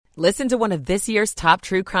Listen to one of this year's top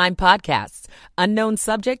true crime podcasts. Unknown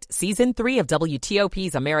Subject, Season 3 of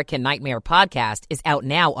WTOP's American Nightmare podcast is out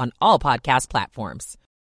now on all podcast platforms.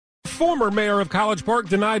 Former mayor of College Park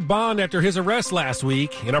denied bond after his arrest last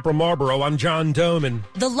week. In Upper Marlboro, I'm John Doman.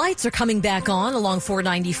 The lights are coming back on along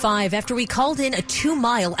 495 after we called in a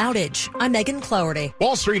 2-mile outage. I'm Megan Cloherty.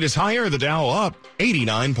 Wall Street is higher, the Dow up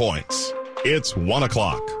 89 points. It's 1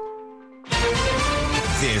 o'clock.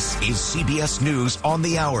 This is CBS News on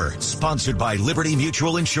the Hour, sponsored by Liberty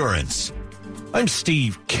Mutual Insurance. I'm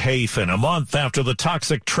Steve Kafin. A month after the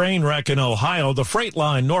toxic train wreck in Ohio, the freight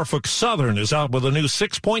line Norfolk Southern is out with a new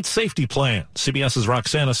 6-point safety plan. CBS's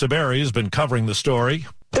Roxana Saberi has been covering the story.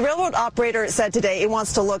 The railroad operator said today it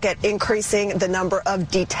wants to look at increasing the number of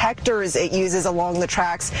detectors it uses along the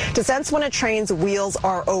tracks to sense when a train's wheels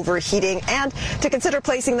are overheating and to consider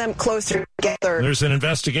placing them closer together. There's an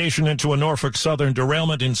investigation into a Norfolk Southern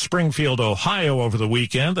derailment in Springfield, Ohio over the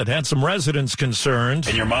weekend that had some residents concerned.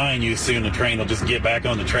 In your mind, you assume the train will just get back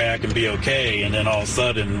on the track and be okay, and then all of a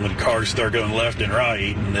sudden when cars start going left and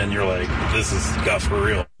right, and then you're like, this is got for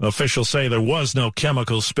real. Officials say there was no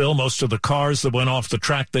chemical spill. Most of the cars that went off the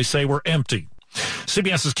track, they say, were empty.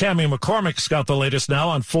 CBS's Cammie McCormick's got the latest now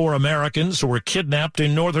on 4 Americans who were kidnapped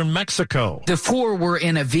in northern Mexico. The 4 were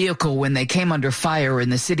in a vehicle when they came under fire in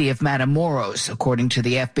the city of Matamoros. According to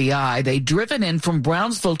the FBI, they'd driven in from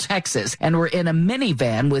Brownsville, Texas, and were in a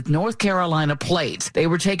minivan with North Carolina plates. They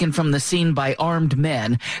were taken from the scene by armed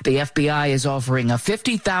men. The FBI is offering a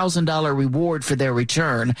 $50,000 reward for their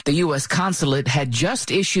return. The U.S. consulate had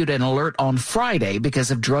just issued an alert on Friday because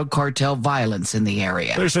of drug cartel violence in the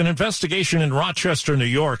area. There's an investigation in Rochester, New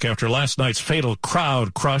York, after last night's fatal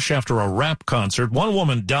crowd crush after a rap concert. 1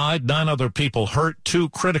 woman died, 9 other people hurt, 2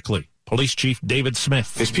 critically. Police Chief David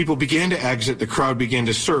Smith. As people began to exit, the crowd began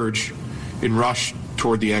to surge and rush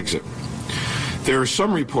toward the exit. There are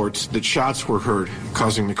some reports that shots were heard,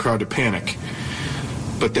 causing the crowd to panic,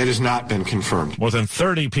 but that has not been confirmed. More than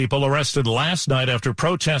 30 people arrested last night after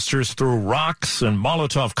protesters threw rocks and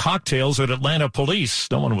Molotov cocktails at Atlanta police.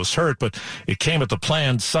 No one was hurt, but it came at the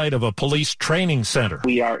planned site of a police training center.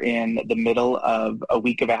 We are in the middle of a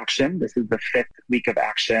week of action. This is the 5th week of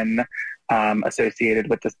action associated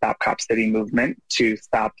with the Stop Cop City movement to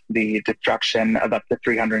stop the destruction of up to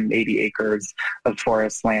 380 acres of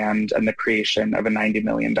forest land and the creation of a $90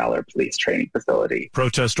 million police training facility.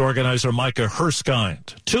 Protest organizer Micah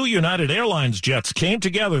Herskind. 2 United Airlines jets came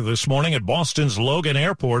together this morning at Boston's Logan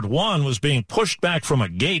Airport. One was being pushed back from a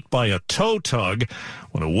gate by a tow tug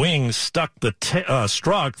when a wing struck the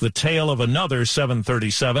tail of another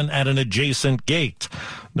 737 at an adjacent gate.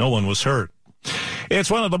 No one was hurt.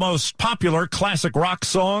 It's one of the most popular classic rock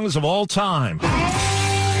songs of all time.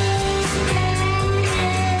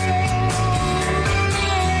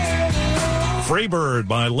 Freebird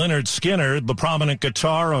by Lynyrd Skynyrd, the prominent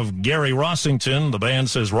guitar of Gary Rossington. The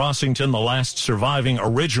band says Rossington, the last surviving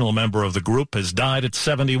original member of the group, has died at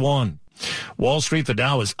 71. Wall Street, the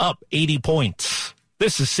Dow is up 80 points.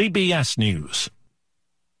 This is CBS News.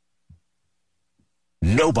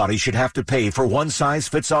 Nobody should have to pay for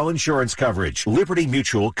one-size-fits-all insurance coverage. Liberty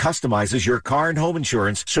Mutual customizes your car and home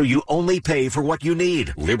insurance so you only pay for what you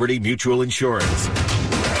need. Liberty Mutual Insurance.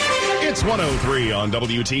 It's 103 on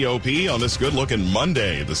WTOP on this good-looking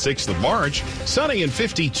Monday, the 6th of March. Sunny and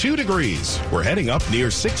 52 degrees. We're heading up near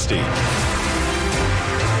 60.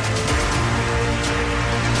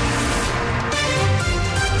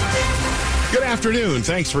 Good afternoon.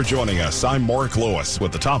 Thanks for joining us. I'm Mark Lewis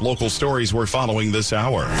with the top local stories we're following this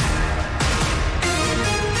hour.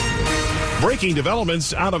 Breaking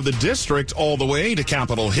developments out of the district all the way to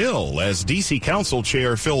Capitol Hill as D.C. Council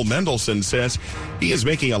Chair Phil Mendelson says he is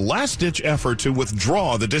making a last-ditch effort to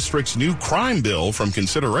withdraw the district's new crime bill from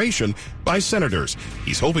consideration by senators.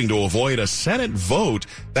 He's hoping to avoid a Senate vote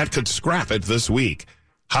that could scrap it this week.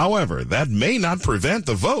 However, that may not prevent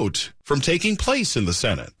the vote from taking place in the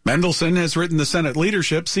Senate. Mendelson has written the Senate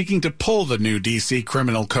leadership seeking to pull the new D.C.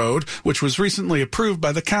 criminal code, which was recently approved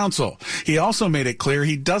by the council. He also made it clear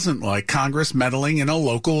he doesn't like Congress meddling in a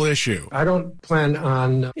local issue. I don't plan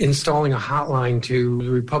on installing a hotline to the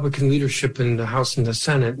Republican leadership in the House and the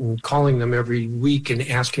Senate and calling them every week and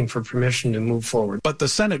asking for permission to move forward. But the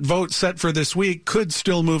Senate vote set for this week could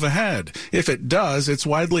still move ahead. If it does, it's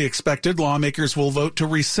widely expected lawmakers will vote to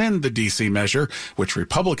rescind the D.C. measure, which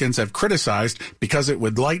Republicans have criticized because it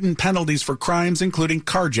would lighten penalties for crimes including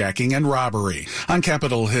carjacking and robbery. On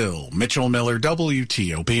Capitol Hill, Mitchell Miller,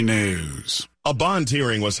 WTOP News. A bond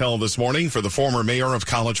hearing was held this morning for the former mayor of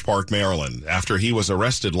College Park, Maryland, after he was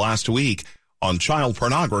arrested last week on child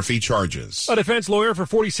pornography charges. A defense lawyer for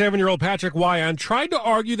 47-year-old Patrick Wyon tried to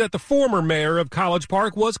argue that the former mayor of College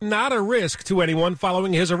Park was not a risk to anyone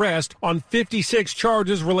following his arrest on 56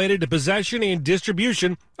 charges related to possession and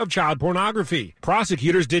distribution of child pornography.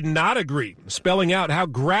 Prosecutors did not agree, spelling out how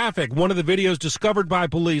graphic one of the videos discovered by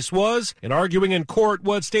police was and arguing in court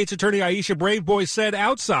what State's Attorney Aisha Braveboy said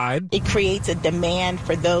outside. It creates a demand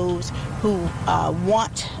for those who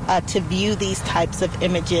want to view these types of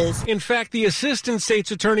images. In fact, the assistant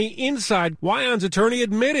state's attorney inside Wyon's attorney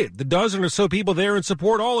admitted the dozen or so people there in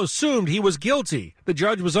support all assumed he was guilty. The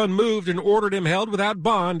judge was unmoved and ordered him held without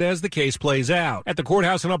bond as the case plays out. At the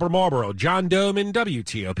courthouse in Upper Marlboro, John Doman,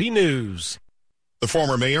 WTOP News. The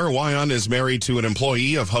former mayor, Wyon, is married to an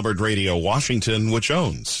employee of Hubbard Radio Washington, which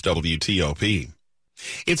owns WTOP.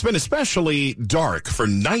 It's been especially dark for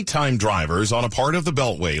nighttime drivers on a part of the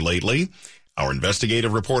Beltway lately. Our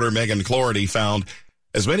investigative reporter Megan Cloherty found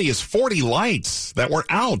as many as 40 lights that were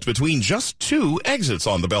out between just 2 exits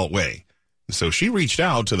on the Beltway. So she reached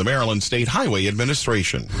out to the Maryland State Highway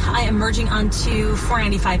Administration. I am merging onto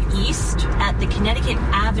 495 East at the Connecticut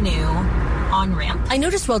Avenue on-ramp. I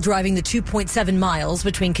noticed while driving the 2.7 miles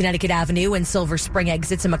between Connecticut Avenue and Silver Spring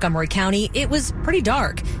exits in Montgomery County, it was pretty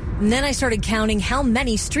dark. And then I started counting how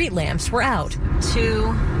many street lamps were out.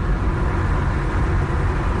 2,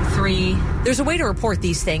 3. There's a way to report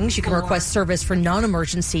these things. You can request service for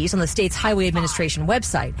non-emergencies on the state's Highway Administration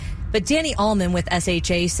website. But Danny Allman with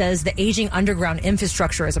SHA says the aging underground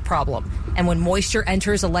infrastructure is a problem. And when moisture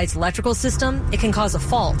enters a light's electrical system, it can cause a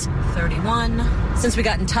fault. 31. Since we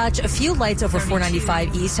got in touch, a few lights over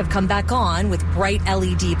 495 East have come back on with bright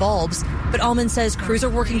LED bulbs. But Allman says crews are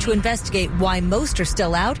working to investigate why most are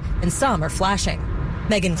still out and some are flashing.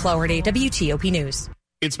 Megan Cloherty, WTOP News.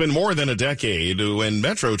 It's been more than a decade when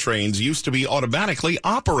metro trains used to be automatically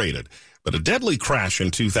operated. But a deadly crash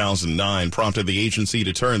in 2009 prompted the agency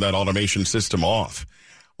to turn that automation system off.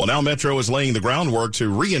 Well, now Metro is laying the groundwork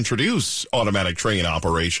to reintroduce automatic train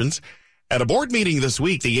operations. At a board meeting this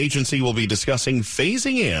week, the agency will be discussing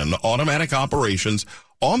phasing in automatic operations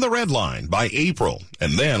on the Red Line by April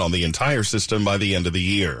and then on the entire system by the end of the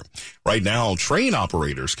year. Right now, train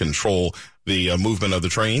operators control the movement of the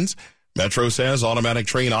trains. Metro says automatic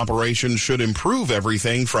train operations should improve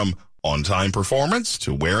everything from on-time performance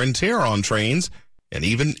to wear and tear on trains and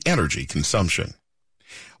even energy consumption.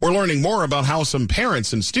 We're learning more about how some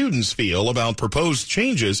parents and students feel about proposed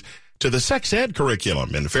changes to the sex ed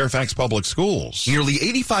curriculum in Fairfax Public Schools. Nearly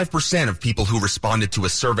 85% of people who responded to a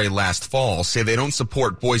survey last fall say they don't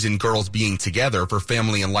support boys and girls being together for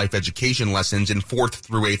family and life education lessons in 4th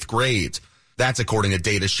through 8th grades. That's according to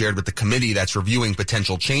data shared with the committee that's reviewing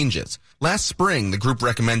potential changes. Last spring, the group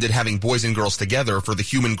recommended having boys and girls together for the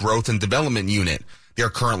Human Growth and Development Unit. They are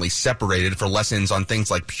currently separated for lessons on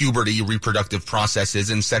things like puberty, reproductive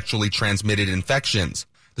processes, and sexually transmitted infections.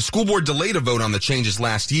 The school board delayed a vote on the changes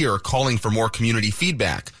last year, calling for more community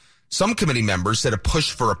feedback. Some committee members said a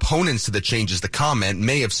push for opponents to the changes to comment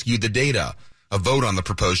may have skewed the data. A vote on the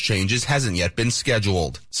proposed changes hasn't yet been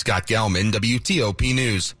scheduled. Scott Gelman, WTOP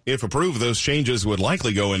News. If approved, those changes would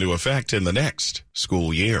likely go into effect in the next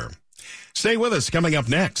school year. Stay with us. Coming up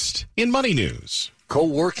next in Money News.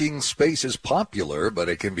 Co-working space is popular, but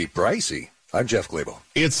it can be pricey. I'm Jeff Glebo.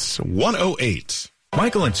 It's 1:08.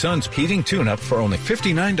 Michael and Son's heating tune-up for only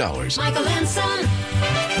 $59. Michael and Son.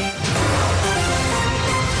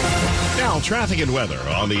 Now, traffic and weather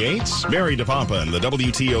on the 8s. Mary DePapa in the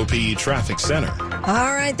WTOP Traffic Center.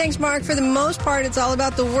 All right. Thanks, Mark. For the most part, it's all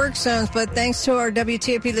about the work zones, but thanks to our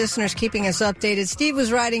WTOP listeners keeping us updated. Steve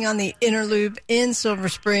was riding on the inner loop in Silver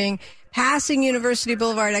Spring, passing University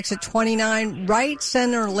Boulevard exit 29. Right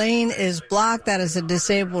center lane is blocked. That is a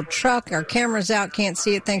disabled truck. Our camera's out. Can't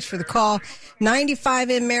see it. Thanks for the call.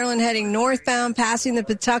 95 in Maryland heading northbound, passing the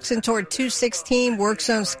Patuxent toward 216. Work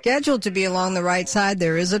zone scheduled to be along the right side.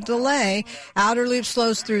 There is a delay. Outer loop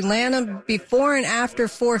slows through Lanham before and after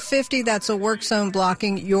 450. That's a work zone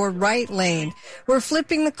blocking your right lane. We're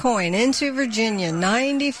flipping the coin into Virginia.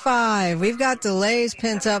 95. We've got delays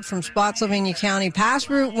pent up from Spotsylvania County past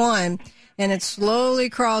Route 1. And it slowly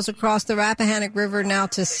crawls across the Rappahannock River now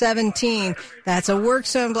to 17. That's a work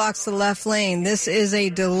zone blocks the left lane. This is a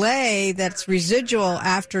delay that's residual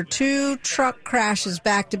after 2 truck crashes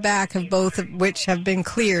back-to-back, of both of which have been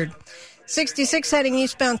cleared. 66 heading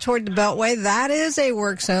eastbound toward the Beltway. That is a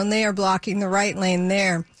work zone. They are blocking the right lane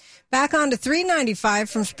there. Back onto 395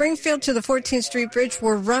 from Springfield to the 14th Street Bridge.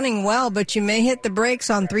 We're running well, but you may hit the brakes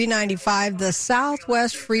on 395. The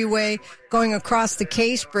Southwest Freeway going across the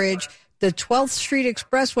Case Bridge. The 12th Street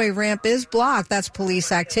Expressway ramp is blocked. That's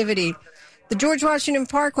police activity. The George Washington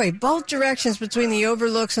Parkway, both directions between the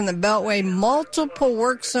overlooks and the Beltway, multiple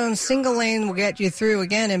work zones. Single lane will get you through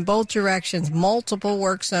again in both directions, multiple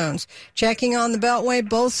work zones. Checking on the Beltway,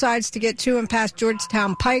 both sides to get to and past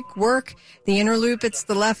Georgetown Pike work. The inner loop, it's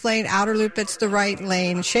the left lane. Outer loop, it's the right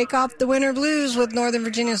lane. Shake off the winter blues with Northern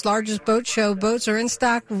Virginia's largest boat show. Boats are in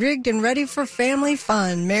stock, rigged, and ready for family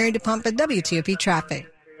fun. Mary DePompa, WTOP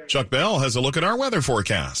Traffic. Chuck Bell has a look at our weather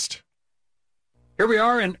forecast. Here we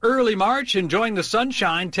are in early March, enjoying the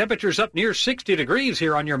sunshine. Temperatures up near 60 degrees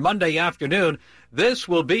here on your Monday afternoon. This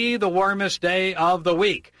will be the warmest day of the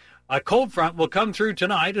week. A cold front will come through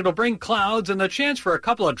tonight. It'll bring clouds and the chance for a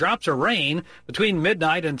couple of drops of rain between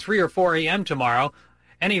midnight and 3 or 4 a.m. tomorrow.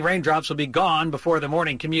 Any raindrops will be gone before the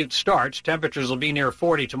morning commute starts. Temperatures will be near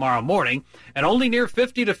 40 tomorrow morning and only near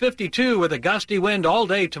 50 to 52 with a gusty wind all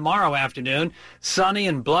day tomorrow afternoon. Sunny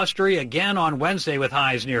and blustery again on Wednesday with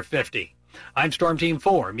highs near 50. I'm Storm Team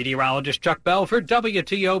 4, meteorologist Chuck Bell for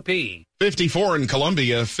WTOP. 54 in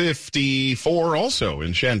Columbia, 54 also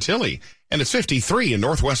in Chantilly, and it's 53 in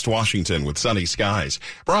Northwest Washington with sunny skies.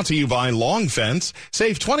 Brought to you by Long Fence.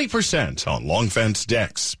 Save 20% on Long Fence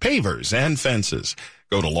decks, pavers, and fences.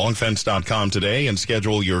 Go to longfence.com today and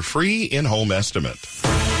schedule your free in-home estimate.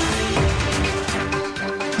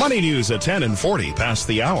 Money news at 10 and 40 past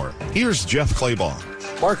the hour. Here's Jeff Claiborne.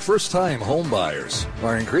 Mark, first-time home buyers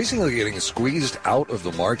are increasingly getting squeezed out of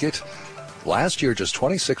the market. Last year, just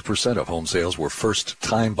 26% of home sales were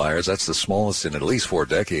first-time buyers. That's the smallest in at least 4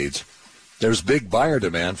 decades. There's big buyer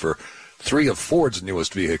demand for 3 of Ford's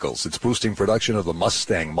newest vehicles. It's boosting production of the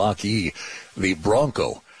Mustang Mach-E, the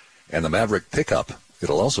Bronco, and the Maverick pickup.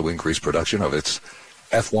 It'll also increase production of its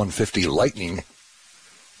F-150 Lightning.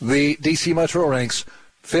 The D.C. Metro ranks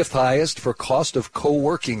 5th highest for cost of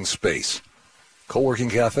co-working space. Co-working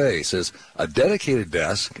Cafe says a dedicated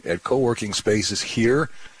desk at co-working spaces here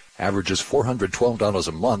averages $412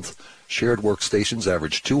 a month. Shared workstations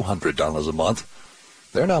average $200 a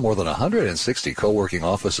month. There are now more than 160 co-working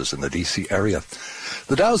offices in the D.C. area.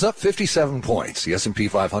 The Dow's up 57 points. The S&P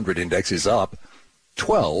 500 index is up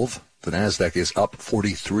 12. The NASDAQ is up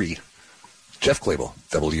 43. Jeff Clable,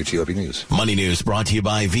 WTOP News. Money News brought to you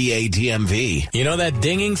by VADMV. You know that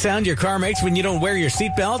dinging sound your car makes when you don't wear your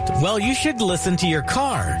seatbelt? Well, you should listen to your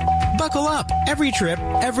car. Buckle up. Every trip,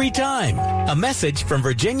 every time. A message from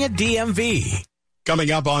Virginia DMV.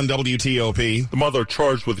 Coming up on WTOP. The mother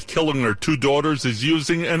charged with killing her 2 daughters is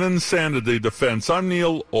using an insanity defense. I'm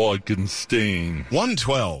Neil Augenstein.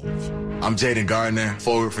 112. I'm Jaden Gardner,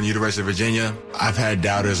 forward from the University of Virginia. I've had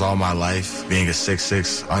doubters all my life. Being a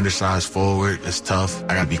 6'6", undersized forward is tough. I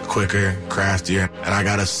got to be quicker, craftier, and I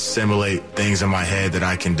got to simulate things in my head that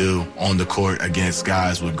I can do on the court against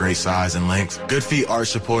guys with great size and length. Good Feet arch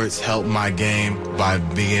supports help my game by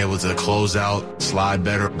being able to close out, slide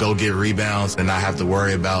better, go get rebounds, and not have to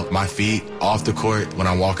worry about my feet off the court. When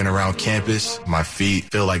I'm walking around campus, my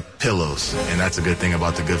feet feel like pillows, and that's a good thing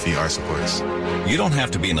about the Good Feet arch supports. You don't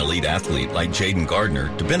have to be an elite athlete like Jaden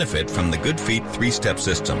Gardner to benefit from the Good Feet 3-step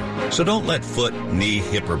system. So don't let foot, knee,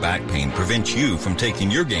 hip, or back pain prevent you from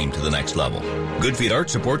taking your game to the next level. Good Feet arch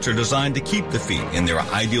supports are designed to keep the feet in their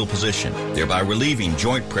ideal position, thereby relieving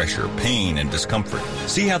joint pressure, pain, and discomfort.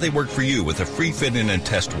 See how they work for you with a free fit-in and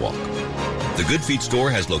test walk. The Good Feet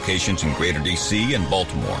store has locations in Greater D.C. and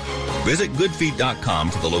Baltimore. Visit goodfeet.com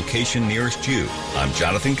for the location nearest you. I'm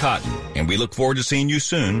Jonathan Cotton, and we look forward to seeing you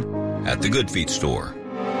soon at the Good Feet store.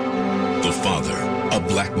 The father, a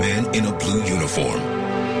black man in a blue uniform.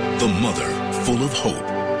 The mother, full of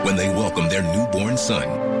hope when they welcome their newborn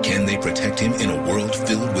son. Can they protect him in a world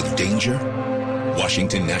filled with danger?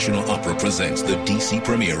 Washington National Opera presents the D.C.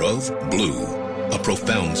 premiere of Blue, a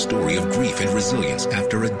profound story of grief and resilience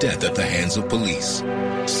after a death at the hands of police.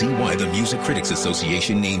 See why the Music Critics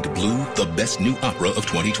Association named Blue the best new opera of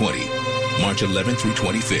 2020. March 11th through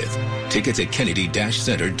 25th. Tickets at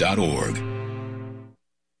kennedy-center.org.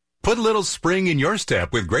 Put a little spring in your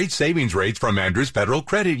step with great savings rates from Andrews Federal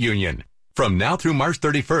Credit Union. From now through March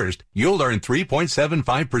 31st, you'll earn 3.75%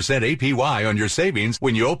 APY on your savings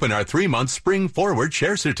when you open our 3-month Spring Forward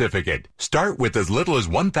Share Certificate. Start with as little as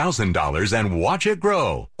 $1,000 and watch it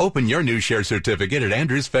grow. Open your new share certificate at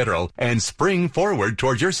Andrews Federal and spring forward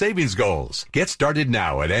towards your savings goals. Get started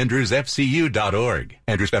now at andrewsfcu.org.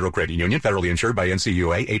 Andrews Federal Credit Union, federally insured by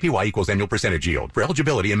NCUA. APY equals annual percentage yield. For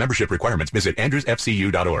eligibility and membership requirements, visit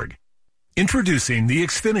andrewsfcu.org. Introducing the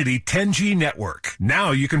Xfinity 10G network.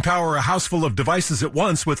 Now you can power a house full of devices at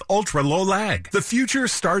once with ultra-low lag. The future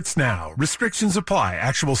starts now. Restrictions apply.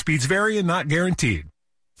 Actual speeds vary and not guaranteed.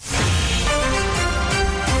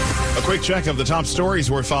 A quick check of the top stories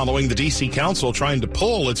we're following. The D.C. Council trying to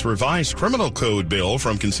pull its revised criminal code bill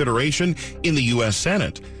from consideration in the U.S.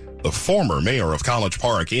 Senate. The former mayor of College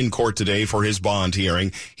Park in court today for his bond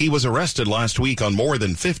hearing. He was arrested last week on more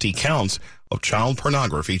than 50 counts of child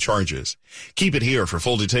pornography charges. Keep it here for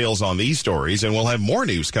full details on these stories, and we'll have more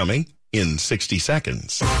news coming in 60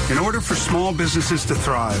 seconds. In order for small businesses to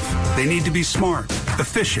thrive, they need to be smart,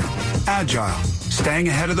 efficient, agile, staying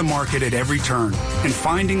ahead of the market at every turn, and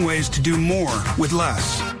finding ways to do more with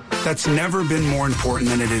less. That's never been more important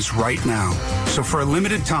than it is right now. So for a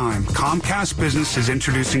limited time, Comcast Business is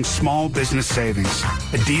introducing Small Business Savings,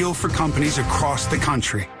 a deal for companies across the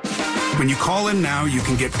country. When you call in now, you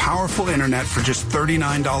can get powerful internet for just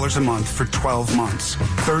 $39 a month for 12 months.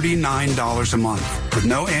 $39 a month with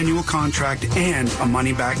no annual contract and a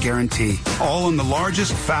money-back guarantee. All on the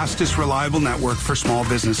largest, fastest, reliable network for small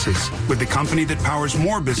businesses with the company that powers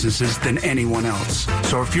more businesses than anyone else.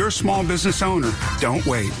 So if you're a small business owner, don't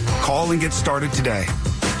wait. Call and get started today.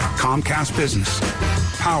 Comcast Business,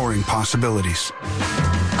 powering possibilities.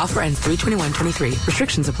 Offer ends 3/21/23.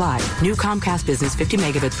 Restrictions apply. New Comcast Business 50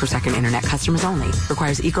 megabits per second internet customers only.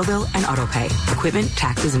 Requires EcoBill and AutoPay. Equipment,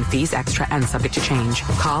 taxes, and fees extra and subject to change.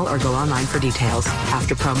 Call or go online for details.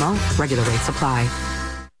 After promo, regular rates apply.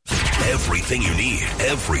 Everything you need,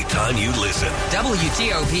 every time you listen.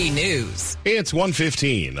 WTOP News. It's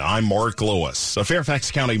 1:15. I'm Mark Lewis. A Fairfax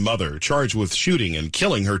County mother charged with shooting and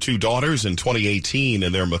killing her two daughters in 2018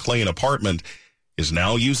 in their McLean apartment is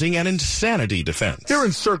now using an insanity defense. Here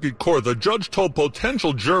in Circuit Court, the judge told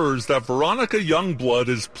potential jurors that Veronica Youngblood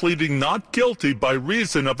is pleading not guilty by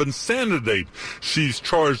reason of insanity. She's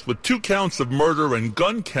charged with 2 counts of murder and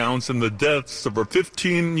gun counts in the deaths of her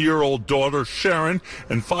 15-year-old daughter, Sharon,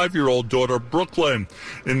 and 5-year-old daughter, Brooklyn.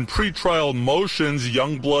 In pretrial motions,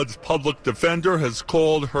 Youngblood's public defender has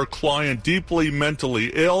called her client deeply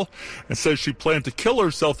mentally ill and says she planned to kill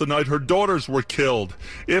herself the night her daughters were killed.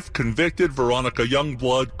 If convicted, Veronica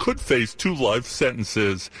Youngblood could face 2 life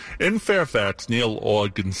sentences. In Fairfax, Neil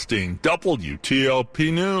Augenstein,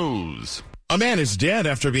 WTOP News. A man is dead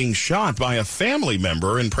after being shot by a family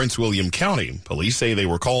member in Prince William County. Police say they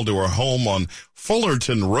were called to a home on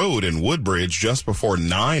Fullerton Road in Woodbridge just before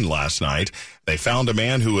 9 last night. They found a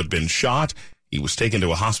man who had been shot. He was taken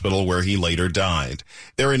to a hospital where he later died.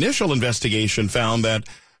 Their initial investigation found that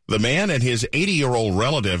the man and his 80-year-old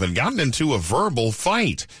relative had gotten into a verbal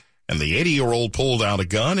fight, and the 80-year-old pulled out a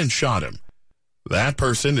gun and shot him. That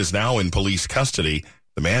person is now in police custody.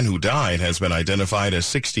 The man who died has been identified as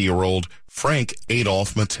 60-year-old Frank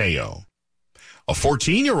Adolph Mateo. A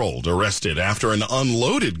 14-year-old arrested after an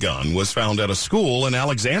unloaded gun was found at a school in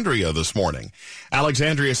Alexandria this morning.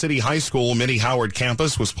 Alexandria City High School Minnie Howard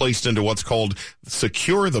campus was placed into what's called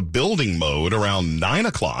secure the building mode around 9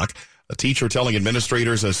 o'clock. A teacher telling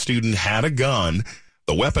administrators a student had a gun.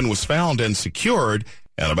 The weapon was found and secured,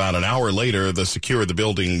 and about an hour later, the secure the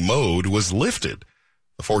building mode was lifted.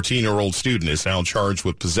 The 14-year-old student is now charged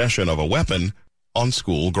with possession of a weapon on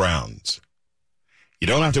school grounds. You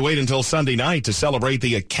don't have to wait until Sunday night to celebrate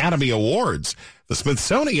the Academy Awards. The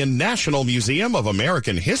Smithsonian National Museum of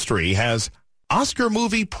American History has Oscar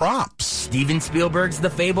movie props. Steven Spielberg's The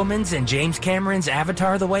Fabelmans and James Cameron's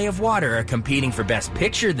Avatar: The Way of Water are competing for Best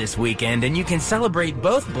Picture this weekend, and you can celebrate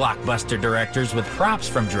both blockbuster directors with props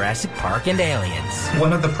from Jurassic Park and Aliens.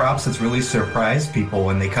 One of the props that's really surprised people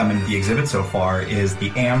when they come into the exhibit so far is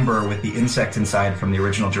the amber with the insect inside from the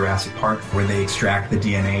original Jurassic Park, where they extract the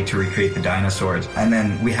DNA to recreate the dinosaurs. And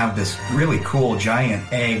then we have this really cool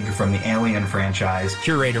giant egg from the Alien franchise.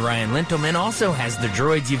 Curator Ryan Lintelman also has the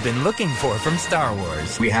droids you've been looking for from Star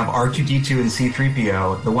Wars. We have R2-D2 and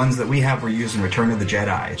C-3PO. The ones that we have were used in Return of the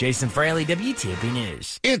Jedi. Jason Fraley, WTOP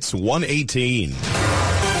News. It's 1:18.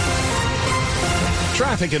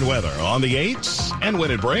 Traffic and weather on the 8s and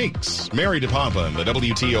when it breaks. Mary DePompa in the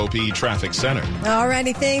WTOP Traffic Center. All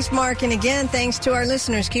righty, thanks, Mark. And again, thanks to our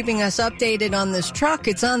listeners keeping us updated on this truck.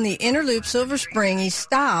 It's on the Inner Loop, Silver Spring. He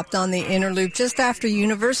stopped on the Inner Loop just after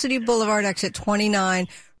University Boulevard, exit 29.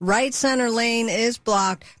 Right center lane is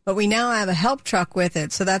blocked, but we now have a help truck with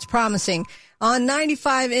it, so that's promising. On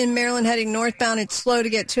 95 in Maryland heading northbound, it's slow to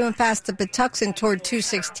get to and past the Patuxent toward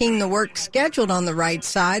 216. The work scheduled on the right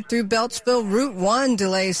side. Through Beltsville, Route 1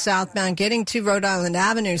 delays southbound. Getting to Rhode Island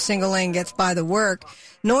Avenue, single lane gets by the work.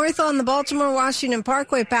 North on the Baltimore-Washington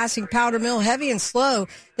Parkway, passing Powder Mill, heavy and slow.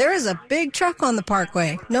 There is a big truck on the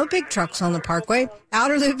Parkway. No big trucks on the Parkway.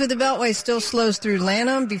 Outer loop of the Beltway still slows through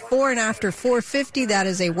Lanham. Before and after 450, that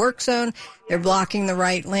is a work zone. They're blocking the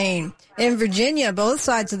right lane. In Virginia, both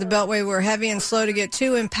sides of the Beltway were heavy and slow to get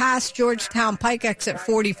to and past Georgetown Pike, exit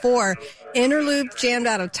 44. Inner loop jammed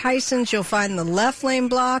out of Tyson's. You'll find the left lane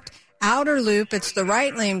blocked. outer loop. It's the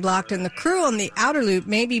right lane blocked, and the crew on the outer loop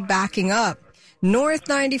may be backing up. North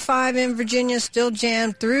 95 in Virginia still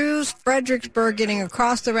jammed through Fredericksburg, getting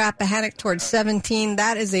across the Rappahannock towards 17.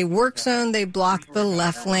 That is a work zone. They blocked the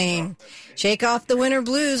left lane. Shake off the winter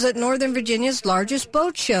blues at Northern Virginia's largest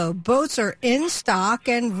boat show. Boats are in stock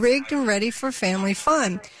and rigged and ready for family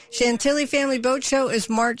fun. Chantilly Family Boat Show is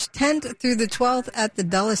March 10th through the 12th at the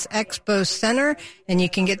Dulles Expo Center, and you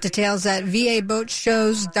can get details at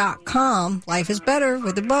vaboatshows.com. Life is better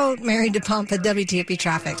with a boat. Mary DePompa, WTOP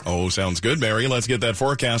Traffic. Oh, sounds good, Mary. Let's get that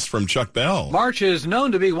forecast from Chuck Bell. March is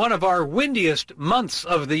known to be one of our windiest months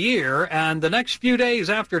of the year, and the next few days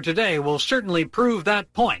after today will certainly prove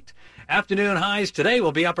that point. Afternoon highs today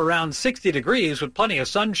will be up around 60 degrees with plenty of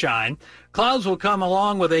sunshine. Clouds will come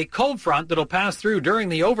along with a cold front that'll pass through during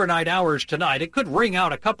the overnight hours tonight. It could ring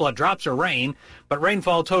out a couple of drops of rain, but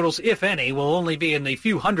rainfall totals, if any, will only be in the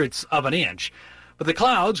few hundredths of an inch. But the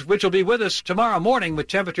clouds, which will be with us tomorrow morning with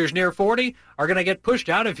temperatures near 40, are going to get pushed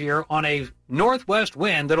out of here on a northwest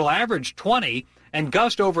wind that'll average 20 and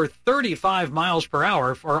gust over 35 miles per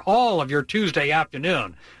hour for all of your Tuesday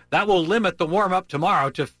afternoon. That will limit the warm-up tomorrow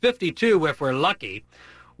to 52 if we're lucky.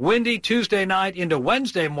 Windy Tuesday night into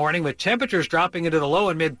Wednesday morning with temperatures dropping into the low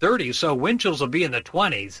and mid-30s, so wind chills will be in the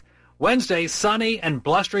 20s. Wednesday, sunny and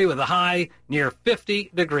blustery with a high near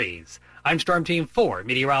 50 degrees. I'm Storm Team 4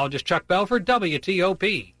 meteorologist Chuck Bell for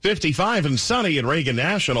WTOP. 55 and sunny at Reagan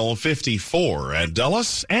National, 54 at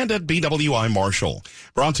Dulles and at BWI Marshall.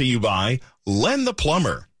 Brought to you by Len the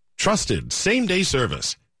Plumber. Trusted same-day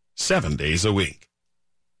service, 7 days a week.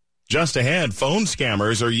 Just ahead, phone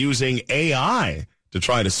scammers are using AI to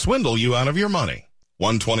try to swindle you out of your money.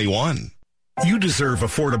 121. You deserve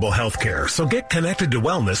affordable health care, so get connected to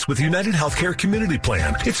wellness with United Healthcare Community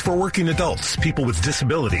Plan. It's for working adults, people with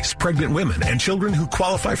disabilities, pregnant women, and children who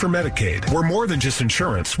qualify for Medicaid. We're more than just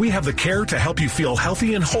insurance. We have the care to help you feel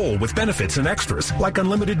healthy and whole with benefits and extras like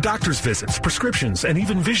unlimited doctor's visits, prescriptions, and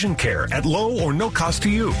even vision care at low or no cost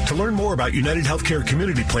to you. To learn more about United Healthcare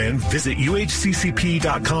Community Plan, visit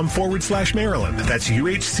uhccp.com/Maryland. That's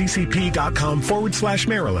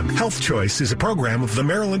uhccp.com/Maryland. Health Choice is a program of the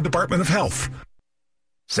Maryland Department of Health.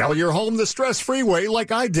 Sell your home the stress-free way like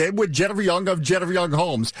I did with Jennifer Young of Jennifer Young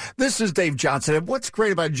Homes. This is Dave Johnson, and what's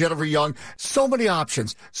great about Jennifer Young, so many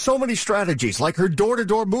options, so many strategies, like her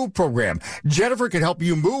door-to-door move program. Jennifer can help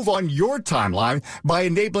you move on your timeline by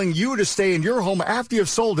enabling you to stay in your home after you've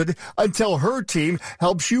sold it until her team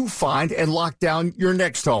helps you find and lock down your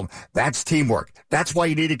next home. That's teamwork. That's why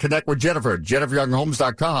you need to connect with Jennifer,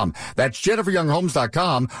 JenniferYoungHomes.com. That's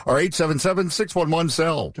JenniferYoungHomes.com or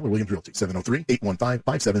 877-611-SELL. Keller Williams Realty,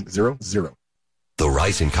 703-815-5700. The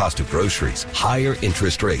rising cost of groceries, higher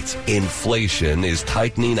interest rates, inflation is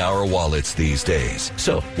tightening our wallets these days.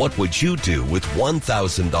 So what would you do with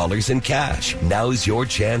 $1,000 in cash? Now's your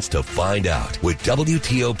chance to find out with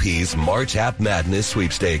WTOP's March App Madness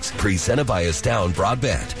Sweepstakes presented by Astound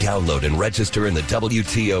Broadband. Download and register in the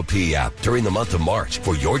WTOP app during the month of March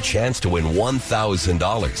for your chance to win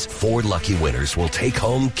 $1,000. 4 lucky winners will take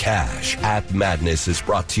home cash. App Madness is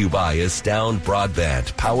brought to you by Astound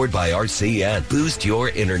Broadband, powered by RCN. Boost your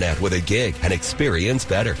internet with a gig and experience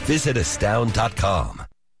better. Visit astound.com.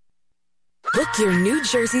 Book your New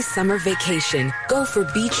Jersey summer vacation. Go for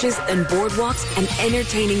beaches and boardwalks and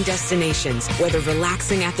entertaining destinations, whether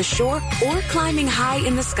relaxing at the shore or climbing high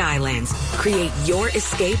in the Skylands. Create your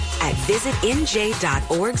escape at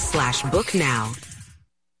visitnj.org/book now.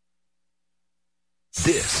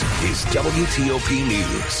 This is WTOP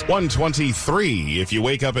News. 123. If you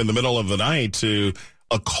wake up in the middle of the night to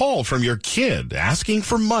a call from your kid asking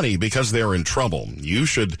for money because they're in trouble, you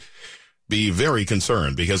should be very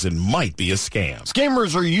concerned because it might be a scam.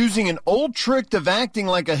 Scammers are using an old trick of acting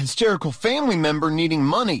like a hysterical family member needing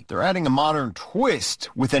money. They're adding a modern twist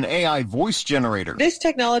with an AI voice generator. This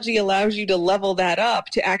technology allows you to level that up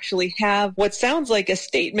to actually have what sounds like a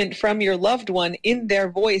statement from your loved one in their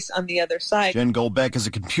voice on the other side. Jen Goldbeck is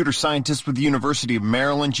a computer scientist with the University of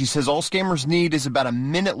Maryland. She says all scammers need is about a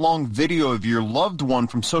minute-long video of your loved one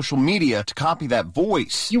from social media to copy that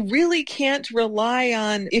voice. You really can't rely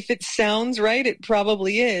on if it sounds right, it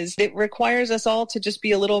probably is. It requires us all to just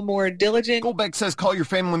be a little more diligent. Goldbeck says call your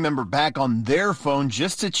family member back on their phone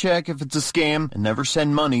just to check if it's a scam and never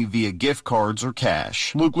send money via gift cards or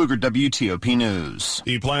cash. Luke Luger, WTOP News.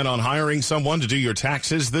 Do you plan on hiring someone to do your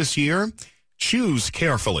taxes this year? Choose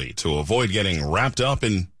carefully to avoid getting wrapped up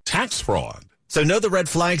in tax fraud. So know the red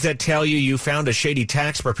flags that tell you found a shady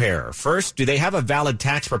tax preparer. First, do they have a valid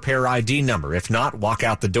tax preparer ID number? If not, walk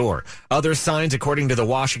out the door. Other signs, according to the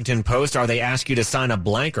Washington Post, are they ask you to sign a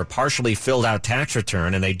blank or partially filled out tax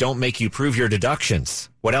return and they don't make you prove your deductions.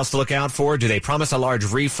 What else to look out for? Do they promise a large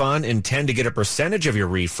refund, intend to get a percentage of your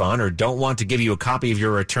refund, or don't want to give you a copy of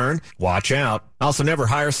your return? Watch out. Also, never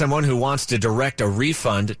hire someone who wants to direct a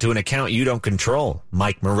refund to an account you don't control.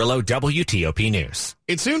 Mike Murillo, WTOP News.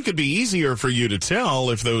 It soon could be easier for you to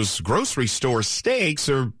tell if those grocery store steaks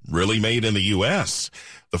are really made in the U.S.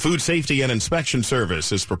 The Food Safety and Inspection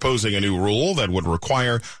Service is proposing a new rule that would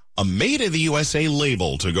require a Made in the USA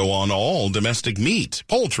label to go on all domestic meat,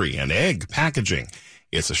 poultry, and egg packaging.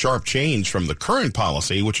 It's a sharp change from the current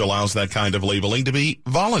policy, which allows that kind of labeling to be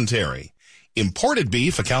voluntary. Imported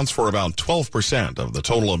beef accounts for about 12% of the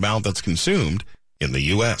total amount that's consumed in the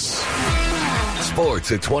U.S.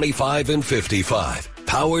 Sports at 25 and 55.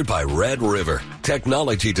 Powered by Red River.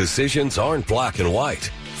 Technology decisions aren't black and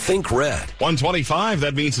white. Think red. 125,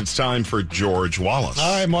 that means it's time for George Wallace.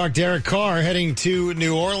 All right, Mark. Derek Carr heading to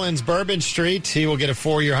New Orleans, Bourbon Street. He will get a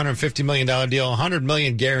 4-year, $150 million deal, $100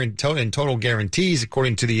 million in total guarantees,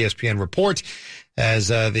 according to the ESPN report, as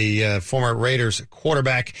the former Raiders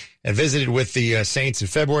quarterback visited with the Saints in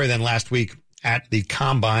February, then last week at the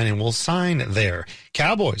Combine, and will sign there.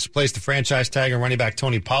 Cowboys placed the franchise tag on running back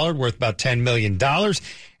Tony Pollard, worth about $10 million.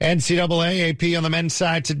 NCAA AP on the men's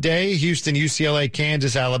side today. Houston, UCLA,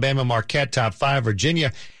 Kansas, Alabama, Marquette, top 5.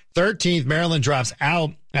 Virginia, 13th. Maryland drops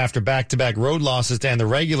out after back-to-back road losses to end the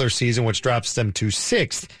regular season, which drops them to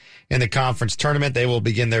 6th in the conference tournament. They will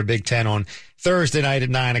begin their Big Ten on Thursday night at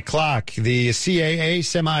 9 o'clock. The CAA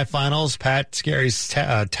semifinals, Pat Scary's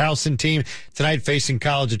Towson team tonight facing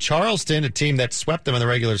College of Charleston, a team that swept them in the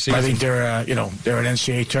regular season. I think they're an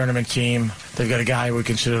NCAA tournament team. They've got a guy we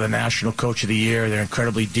consider the national coach of the year. They're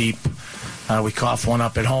incredibly deep. We coughed one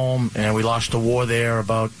up at home, and we lost a war there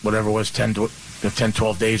about whatever it was, 10,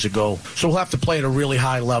 12 days ago. So we'll have to play at a really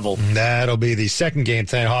high level. That'll be the second game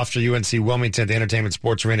tonight. Hofstra, UNC Wilmington, the Entertainment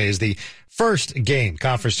Sports Arena is the first game.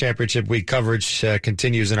 Conference Championship Week coverage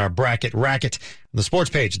continues in our bracket racket on the sports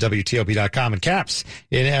page at WTOP.com. And Caps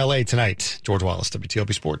in L.A. tonight. George Wallace,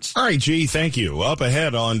 WTOP Sports. All right, G, thank you. Up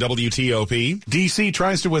ahead on WTOP. D.C.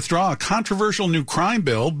 tries to withdraw a controversial new crime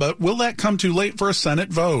bill, but will that come too late for a Senate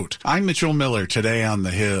vote? I'm Mitchell Miller, today on The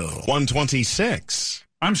Hill. 126.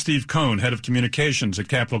 I'm Steve Cohn, head of communications at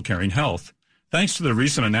Capital Caring Health. Thanks to the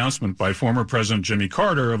recent announcement by former President Jimmy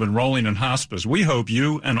Carter of enrolling in hospice, we hope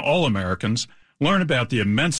you and all Americans learn about the immense